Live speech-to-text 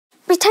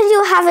Pretend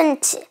you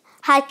haven't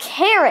had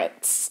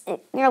carrots in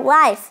your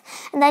life,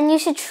 and then you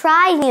should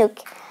try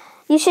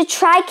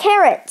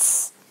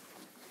carrots.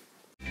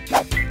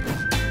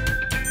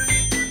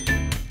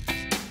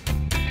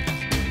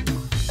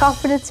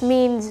 Confidence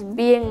means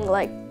being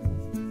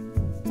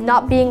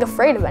not being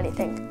afraid of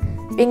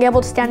anything. Being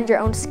able to stand in your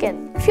own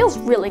skin. It feels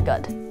really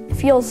good. It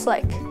feels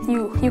like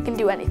you can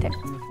do anything.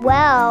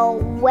 Well,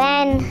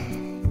 when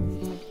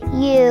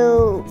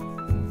you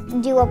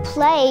do a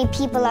play,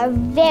 people are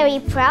very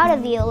proud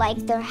of you, like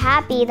they're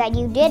happy that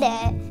you did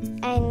it,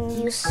 and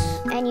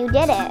you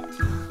did it.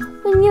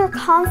 When you're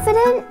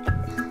confident,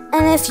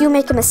 and if you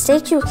make a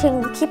mistake, you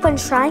can keep on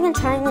trying and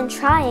trying and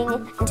trying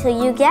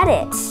until you get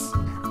it.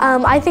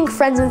 I think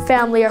friends and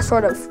family are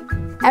sort of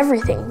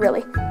everything,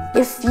 really.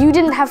 If you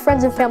didn't have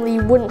friends and family,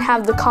 you wouldn't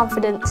have the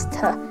confidence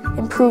to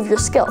improve your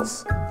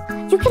skills.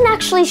 You can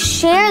actually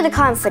share the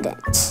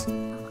confidence.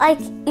 Like,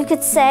 you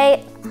could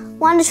say,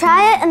 want to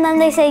try it? And then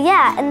they say,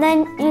 yeah. And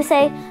then you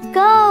say,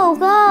 go,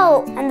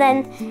 go. And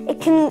then it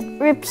can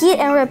repeat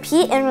and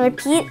repeat and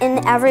repeat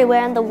in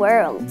everywhere in the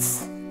world.